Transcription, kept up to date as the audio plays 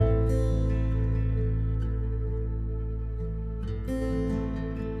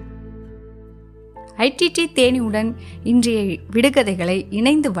IDD தேனியுடன் இன்றைய விடுகதைகளை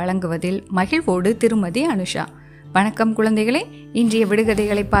இணைந்து வழங்குவதில் மகிழ்வோடு திருமதி அனுஷா. வணக்கம் குழந்தைகளே, இன்றைய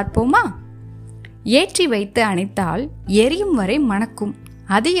விடுகதைகளை பார்ப்போமா? ஏற்றி வைத்து அணைத்தால் எரியும் வரை மணக்கும்,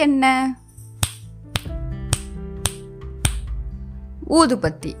 அது என்ன?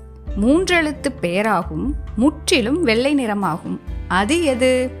 ஊதுபத்தி. 3 எழுத்து பெயராகும், முற்றிலும் வெள்ளை நிறமாகும், அது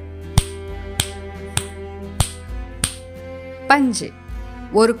எது? பஞ்சு.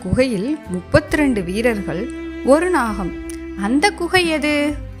 ஒரு குகையில் 32 வீரர்கள், ஒரு நாகம், அந்த குகை எது?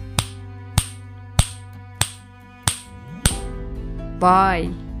 வாய்.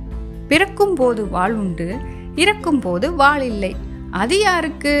 பிறக்கும் போது வாள் உண்டு, இறக்கும் போது வாள் இல்லை, அது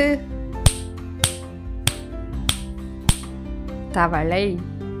யாருக்கு? தவளை.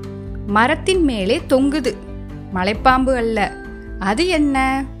 மரத்தின் மேலே தொங்குது, மலைப்பாம்பு அல்ல, அது என்ன?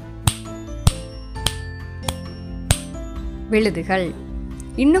 விழுதுகள்.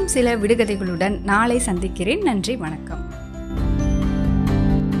 இன்னும் சில விடுகதைகளுடன் நாளை சந்திக்கிறேன். நன்றி, வணக்கம்.